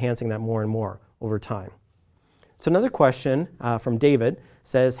enhancing that more and more over time. So another question from David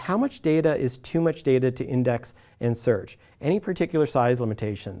says, how much data is too much data to index and search? Any particular size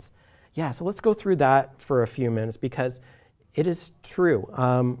limitations? Yeah, so let's go through that for a few minutes, because it is true.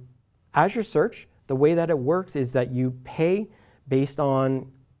 Azure Search, the way that it works is that you pay based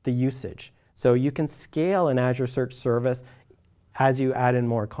on the usage. So you can scale an Azure Search service as you add in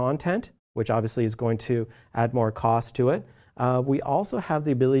more content, which obviously is going to add more cost to it. We also have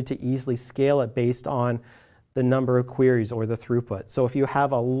the ability to easily scale it based on the number of queries or the throughput. So if you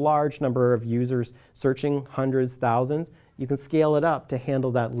have a large number of users searching, hundreds, thousands, you can scale it up to handle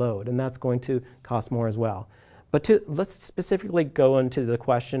that load, and that's going to cost more as well. But let's specifically go into the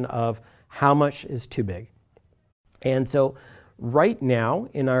question of how much is too big. And so right now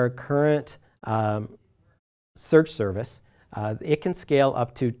in our current search service, it can scale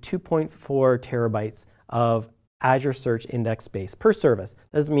up to 2.4 terabytes of Azure Search index space per service.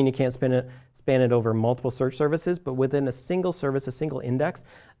 That doesn't mean you can't span it over multiple search services, but within a single service, a single index,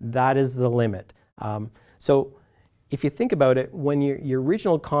 that is the limit. So if you think about it, when your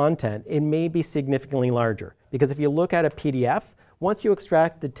original content, it may be significantly larger. Because if you look at a PDF, once you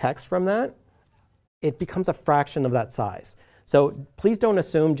extract the text from that, it becomes a fraction of that size. So please don't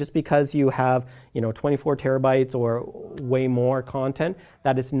assume just because you have 24 terabytes or way more content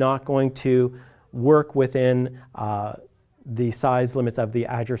that it's not going to work within the size limits of the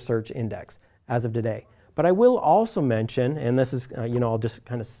Azure Search Index as of today. But I will also mention, and this is, I'll just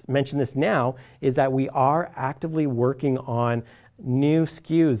kind of mention this now, is that we are actively working on new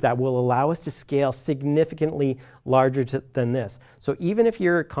SKUs that will allow us to scale significantly larger than this. So even if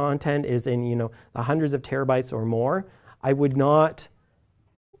your content is in the hundreds of terabytes or more, I would not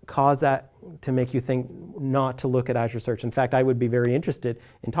cause that to make you think not to look at Azure Search. In fact, I would be very interested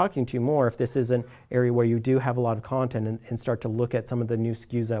in talking to you more if this is an area where you do have a lot of content and start to look at some of the new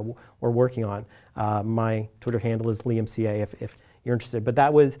SKUs that we're working on. My Twitter handle is LiamCA if you're interested. But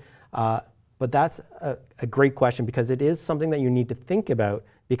that's a great question, because it is something that you need to think about,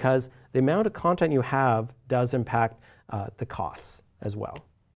 because the amount of content you have does impact the costs as well.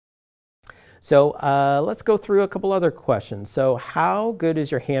 So let's go through a couple other questions. So how good is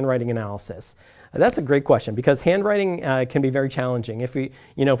your handwriting analysis? That's a great question, because handwriting can be very challenging. If we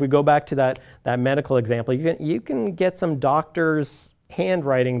go back to that medical example, you can get some doctor's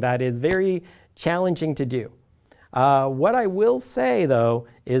handwriting that is very challenging to do. What I will say, though,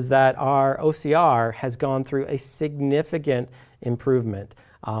 is that our OCR has gone through a significant improvement.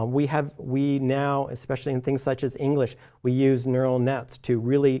 We now, especially in things such as English, we use neural nets to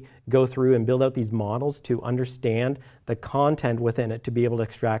really go through and build out these models to understand the content within it to be able to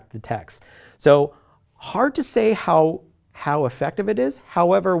extract the text. So hard to say how effective it is.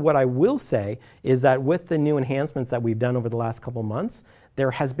 However, what I will say is that with the new enhancements that we've done over the last couple months,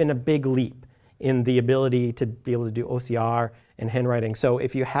 there has been a big leap in the ability to be able to do OCR and handwriting. So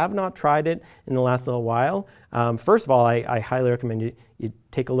if you have not tried it in the last little while, first of all, I highly recommend you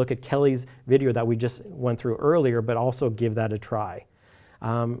take a look at Kelly's video that we just went through earlier, but also give that a try.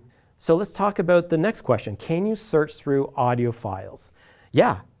 So let's talk about the next question. Can you search through audio files?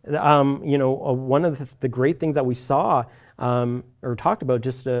 Yeah, one of the great things that we saw or talked about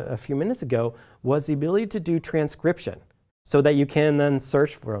just a few minutes ago was the ability to do transcription, so that you can then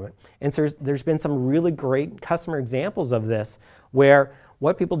search for it. And so there's been some really great customer examples of this, where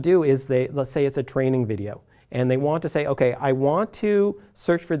what people do is let's say it's a training video, and they want to say, okay, I want to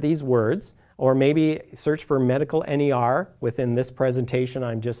search for these words, or maybe search for medical NER within this presentation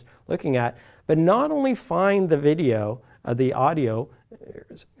I'm just looking at, but not only find the video, the audio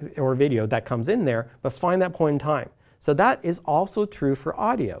or video that comes in there, but find that point in time. So that is also true for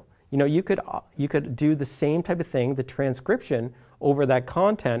audio. you could do the same type of thing, the transcription over that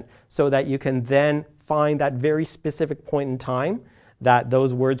content, so that you can then find that very specific point in time that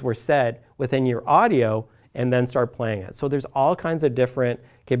those words were said within your audio and then start playing it. So there's all kinds of different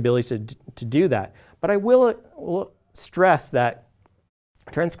capabilities to do that. But I will stress that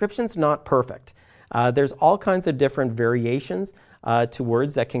transcription's not perfect. There's all kinds of different variations to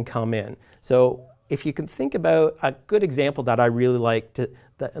words that can come in. So if you can think about a good example that I really like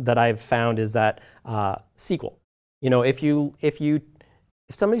that I've found is that SQL.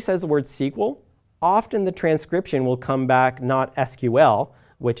 If somebody says the word SQL, often the transcription will come back not SQL,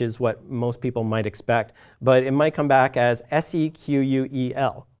 which is what most people might expect, but it might come back as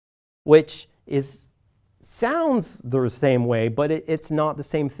SEQUEL, which sounds the same way, but it's not the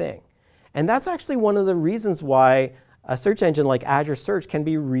same thing. And that's actually one of the reasons why a search engine like Azure Search can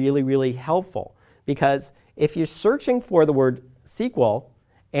be really, really helpful. Because if you're searching for the word SQL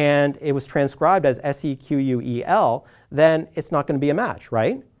and it was transcribed as SEQUEL, then it's not going to be a match,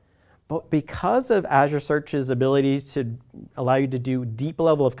 right? But because of Azure Search's abilities to allow you to do deep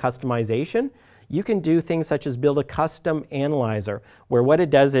level of customization, you can do things such as build a custom analyzer, where what it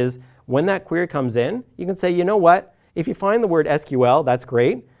does is when that query comes in, you can say, you know what, if you find the word SQL, that's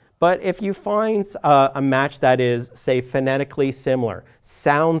great. But if you find a match that is, say, phonetically similar,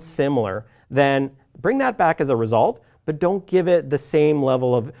 sounds similar, then bring that back as a result, but don't give it the same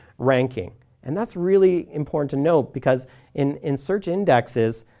level of ranking. And that's really important to note, because in search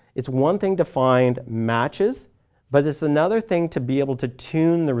indexes, it's one thing to find matches, but it's another thing to be able to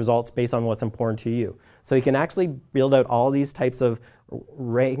tune the results based on what's important to you. So you can actually build out all these types of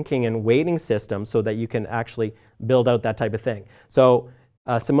ranking and weighting systems so that you can actually build out that type of thing. So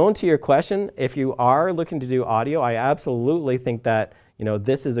Simone, to your question, if you are looking to do audio, I absolutely think that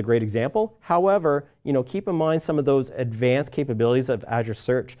this is a great example. However, keep in mind some of those advanced capabilities of Azure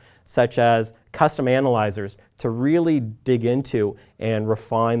Search, such as custom analyzers, to really dig into and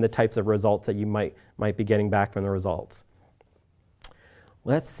refine the types of results that you might be getting back from the results.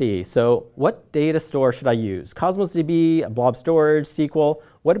 Let's see. So what data store should I use? Cosmos DB, blob storage, SQL.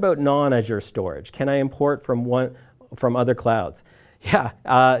 What about non-Azure storage? Can I import from other clouds? Yeah,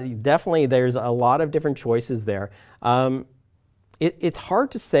 definitely there's a lot of different choices there. It's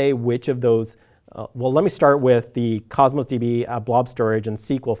hard to say which of those, well, let me start with the Cosmos DB, blob storage, and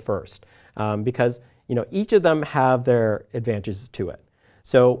SQL first, because each of them have their advantages to it.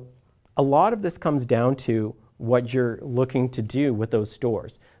 So a lot of this comes down to what you're looking to do with those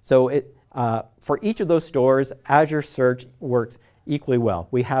stores. So for each of those stores, Azure Search works equally well.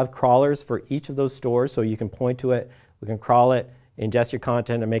 We have crawlers for each of those stores, so you can point to it, we can crawl it, ingest your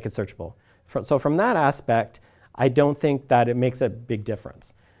content, and make it searchable. So from that aspect, I don't think that it makes a big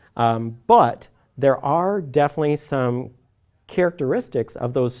difference. But there are definitely some characteristics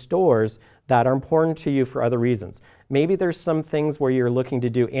of those stores that are important to you for other reasons. Maybe there's some things where you're looking to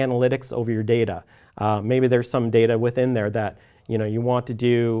do analytics over your data. Maybe there's some data within there that you want to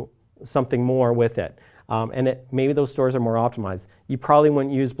do something more with it. And maybe those stores are more optimized. You probably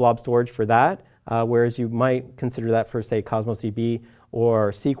wouldn't use blob storage for that, whereas you might consider that for, say, Cosmos DB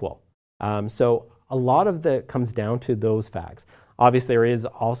or SQL. So a lot of that comes down to those facts. Obviously, there is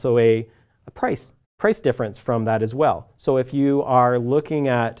also a price difference from that as well. So if you are looking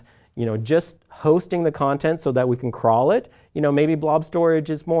at just hosting the content so that we can crawl it, maybe blob storage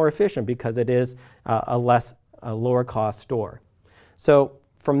is more efficient because it is a lower cost store. So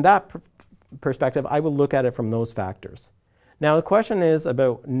from that perspective, I would look at it from those factors. Now the question is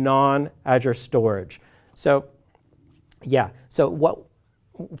about non-Azure storage. So yeah, so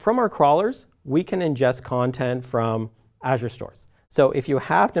from our crawlers, we can ingest content from Azure stores. So if you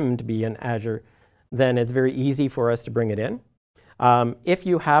happen to be in Azure, then it's very easy for us to bring it in. If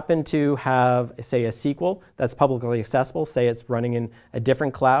you happen to have, say, a SQL that's publicly accessible, say it's running in a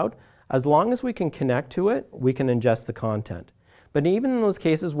different cloud, as long as we can connect to it, we can ingest the content. But even in those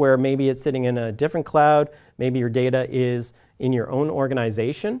cases where maybe it's sitting in a different cloud, maybe your data is in your own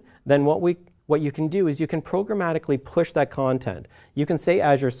organization, then what you can do is you can programmatically push that content. You can say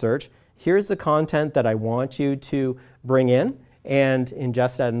Azure Search, here's the content that I want you to bring in, and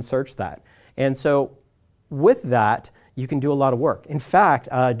ingest that and search that. And so with that, you can do a lot of work. In fact,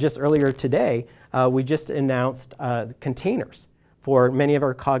 just earlier today, we just announced containers for many of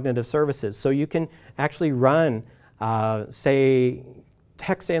our cognitive services. So you can actually run, say,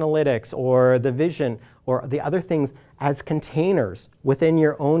 text analytics or the vision or the other things as containers within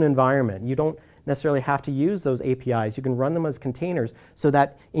your own environment. You don't necessarily have to use those APIs. You can run them as containers so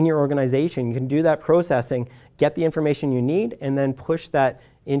that in your organization you can do that processing, get the information you need, and then push that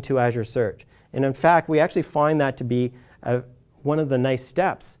into Azure Search. And in fact, we actually find that to be one of the nice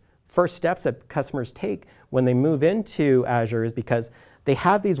steps first steps that customers take when they move into Azure is because they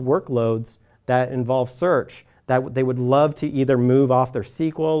have these workloads that involve search that they would love to either move off their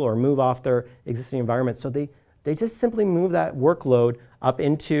SQL or move off their existing environment. So they just simply move that workload up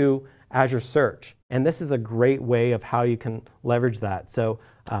into Azure Search. And this is a great way of how you can leverage that. So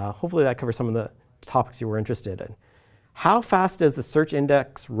hopefully that covers some of the topics you were interested in. How fast does the search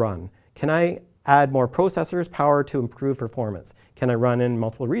index run? Can I add more processors power to improve performance? Can I run in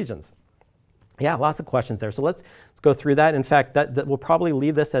multiple regions? Yeah, lots of questions there. So let's go through that. In fact, that we'll probably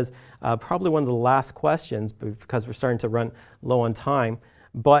leave this as probably one of the last questions because we're starting to run low on time.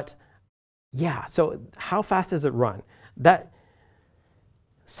 But yeah, so how fast does it run?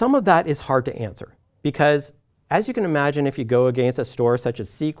 Some of that is hard to answer because as you can imagine, if you go against a store such as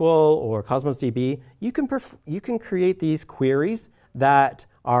SQL or Cosmos DB, you can create these queries that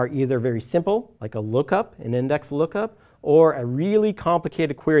are either very simple, like a lookup, an index lookup, or a really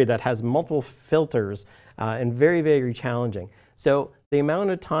complicated query that has multiple filters and very, very challenging. So the amount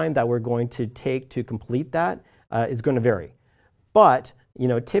of time that we're going to take to complete that is going to vary. But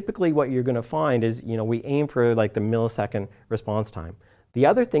typically what you're going to find is we aim for like the millisecond response time. The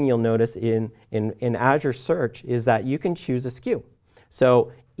other thing you'll notice in Azure Search is that you can choose a SKU.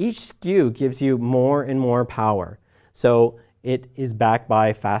 So each SKU gives you more and more power. So it is backed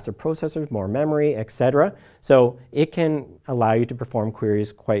by faster processors, more memory, etc. So it can allow you to perform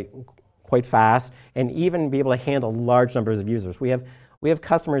queries quite fast and even be able to handle large numbers of users. We have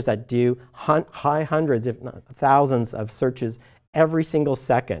customers that do high hundreds, if not thousands, of searches every single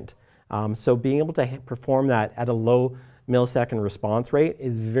second. So being able to perform that at a low millisecond response rate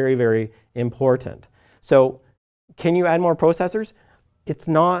is very, very important. So can you add more processors? It's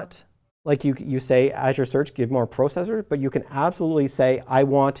not like you say Azure Search give more processors, but you can absolutely say I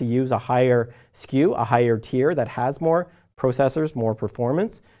want to use a higher SKU, a higher tier that has more processors, more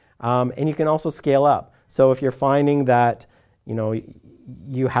performance, and you can also scale up. So if you're finding that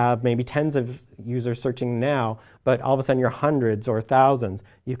you have maybe tens of users searching now, but all of a sudden you're hundreds or thousands,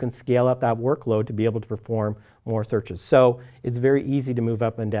 you can scale up that workload to be able to perform more searches. So it's very easy to move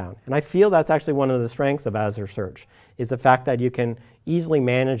up and down. And I feel that's actually one of the strengths of Azure Search, is the fact that you can easily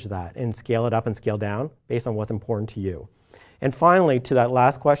manage that and scale it up and scale down based on what's important to you. And finally, to that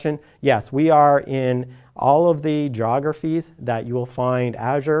last question, yes, we are in all of the geographies that you will find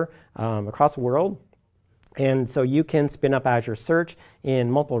Azure across the world. And so you can spin up Azure Search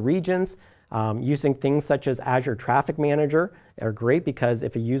in multiple regions using things such as Azure Traffic Manager are great because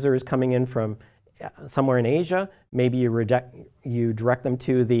if a user is coming in from somewhere in Asia, maybe you direct them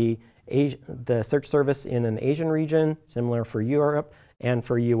to the search service in an Asian region, similar for Europe and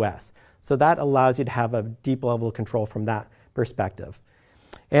for US. So that allows you to have a deep level of control from that perspective.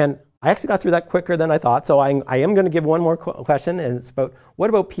 And I actually got through that quicker than I thought, so I am going to give one more question, and it's about,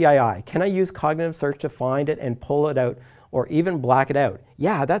 what about PII? Can I use cognitive search to find it and pull it out, or even black it out?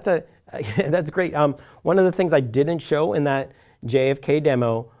 Yeah, that's great. One of the things I didn't show in that JFK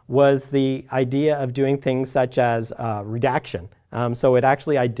demo was the idea of doing things such as redaction. So it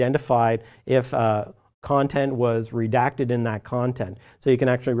actually identified if content was redacted in that content, so you can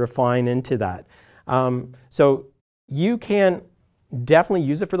actually refine into that. So you can definitely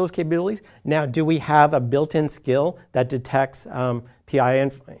use it for those capabilities. Now, do we have a built-in skill that detects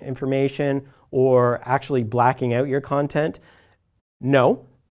PII information or actually blacking out your content? No,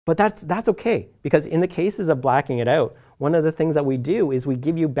 but that's okay, because in the cases of blacking it out, one of the things that we do is we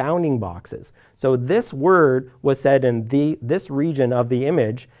give you bounding boxes. So this word was said in this region of the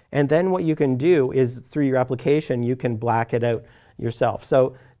image, and then what you can do is through your application, you can black it out yourself.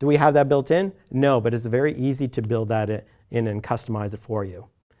 So do we have that built in? No, but it's very easy to build that in and customize it for you.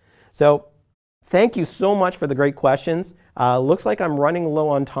 So thank you so much for the great questions. Looks like I'm running low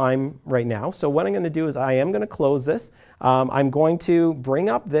on time right now. So what I'm going to do is I am going to close this. I'm going to bring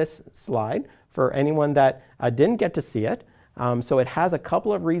up this slide for anyone that didn't get to see it. So it has a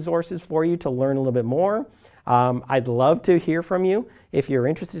couple of resources for you to learn a little bit more. I'd love to hear from you. If you're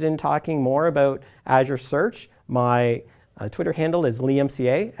interested in talking more about Azure Search, my Twitter handle is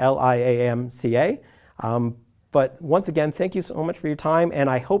LiamCA, L-I-A-M-C-A. But once again, thank you so much for your time, and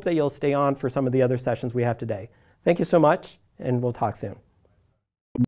I hope that you'll stay on for some of the other sessions we have today. Thank you so much, and we'll talk soon.